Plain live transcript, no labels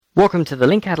Welcome to the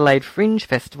LinkAdelaide Fringe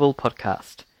Festival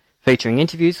podcast, featuring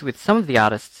interviews with some of the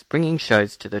artists bringing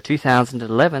shows to the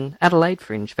 2011 Adelaide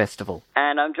Fringe Festival.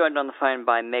 And I'm joined on the phone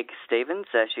by Meg Stevens.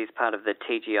 She's part of the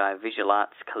TGI Visual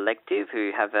Arts Collective,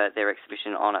 who have their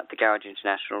exhibition on at the Garage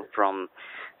International from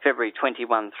February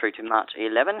 21 through to March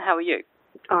 11. How are you?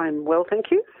 I'm well, thank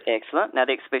you. Excellent. Now,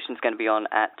 the exhibition's going to be on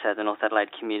at the North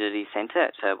Adelaide Community Centre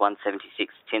at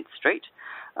 176 10th Street.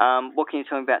 What can you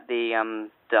tell me about the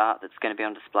art that's going to be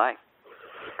on display?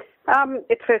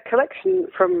 It's a collection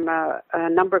from a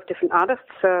number of different artists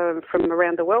from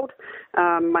around the world,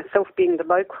 myself being the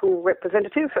local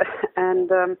representative,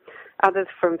 and others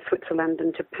from Switzerland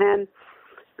and Japan,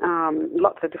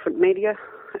 lots of different media,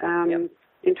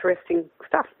 interesting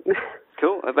stuff.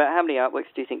 Cool. About how many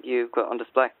artworks do you think you've got on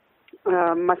display?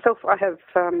 Myself, I have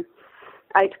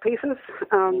 8 pieces,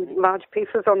 large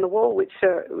pieces on the wall, which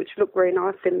look very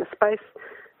nice in the space.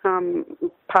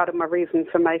 Part of my reason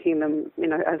for making them,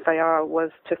 as they are, was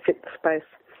to fit the space.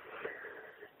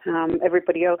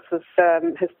 Everybody else has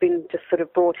been just sort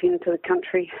of brought into the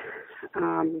country,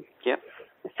 so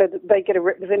that they get a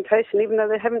representation, even though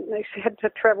they haven't actually had to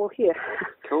travel here.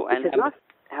 Cool. And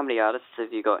how many artists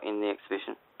have you got in the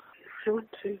exhibition? 1,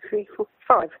 2, 3, 4,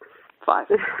 5. 5.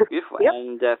 Beautiful. Yep.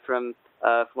 And from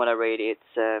what I read,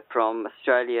 it's from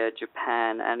Australia,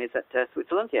 Japan, and is that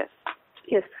Switzerland? Yes.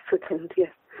 Yes, Switzerland.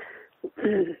 Yes.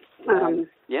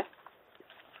 Yeah.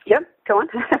 Yep. Go on.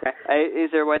 Okay. Is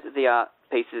there a way that the art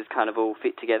pieces kind of all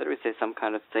fit together? Is there some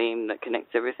kind of theme that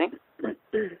connects everything?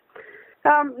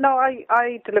 No,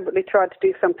 I deliberately tried to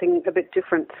do something a bit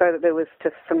different so that there was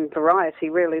just some variety.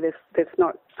 Really, there's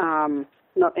not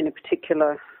any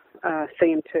particular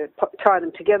theme to tie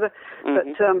them together.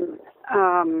 Mm-hmm. But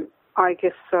I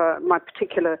guess my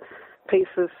particular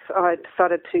pieces I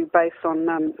decided to base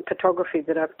on photography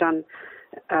that I've done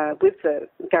with the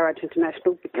Garage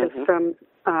International, because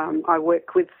I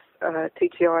work with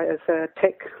TGI as a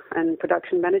tech and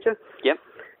production manager. Yep.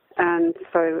 And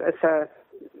so as a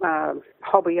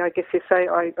hobby, I guess you say,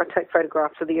 I take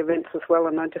photographs of the events as well,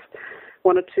 and I just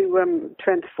wanted to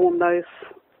transform those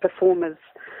performers'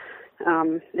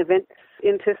 events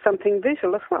into something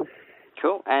visual as well.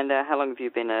 Cool. And how long have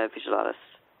you been a visual artist?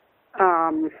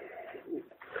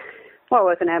 Well,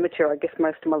 as an amateur, I guess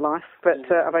most of my life, but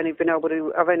I've only been able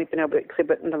to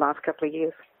exhibit in the last couple of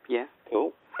years. Yeah.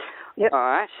 Cool. Yep. All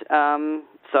right.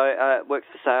 So works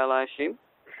for sale, I assume?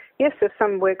 Yes, there's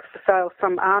some works for sale,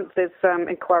 some aren't. There's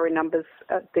inquiry numbers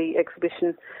at the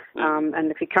exhibition,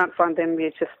 and if you can't find them,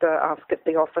 you just ask at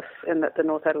the office and at the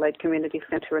North Adelaide Community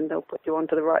Centre, and they'll put you on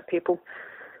to the right people.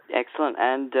 Excellent.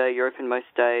 And you're open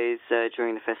most days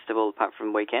during the festival, apart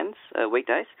from weekdays,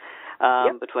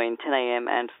 between 10 a.m.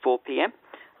 and 4 p.m.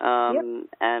 And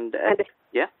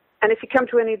if you come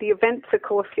to any of the events, of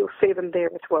course, you'll see them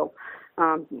there as well,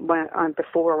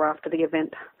 before or after the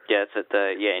event. Yeah, it's at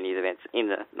any of the events in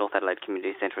the North Adelaide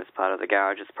Community Centre as part of the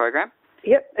Garages program.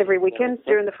 Yep, every weekend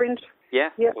during the Fringe.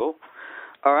 Yeah, yep. Cool.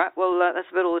 All right, well, that's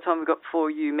about all the time we've got for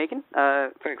you, Megan.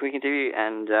 Very quick interview,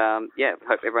 and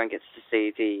hope everyone gets to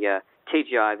see the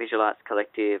TGI Visual Arts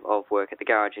Collective of work at the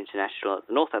Garage International at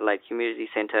the North Adelaide Community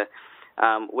Centre,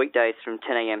 weekdays from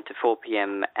 10 a.m. to 4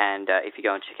 p.m, and if you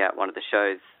go and check out one of the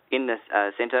shows in the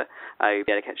centre, you'll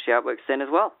be able to catch the artworks then as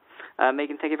well.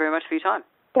 Megan, thank you very much for your time.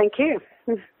 Thank you.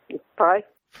 Bye.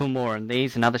 For more on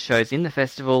these and other shows in the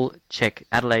festival, check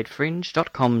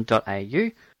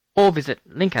adelaidefringe.com.au or visit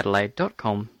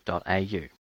linkadelaide.com.au.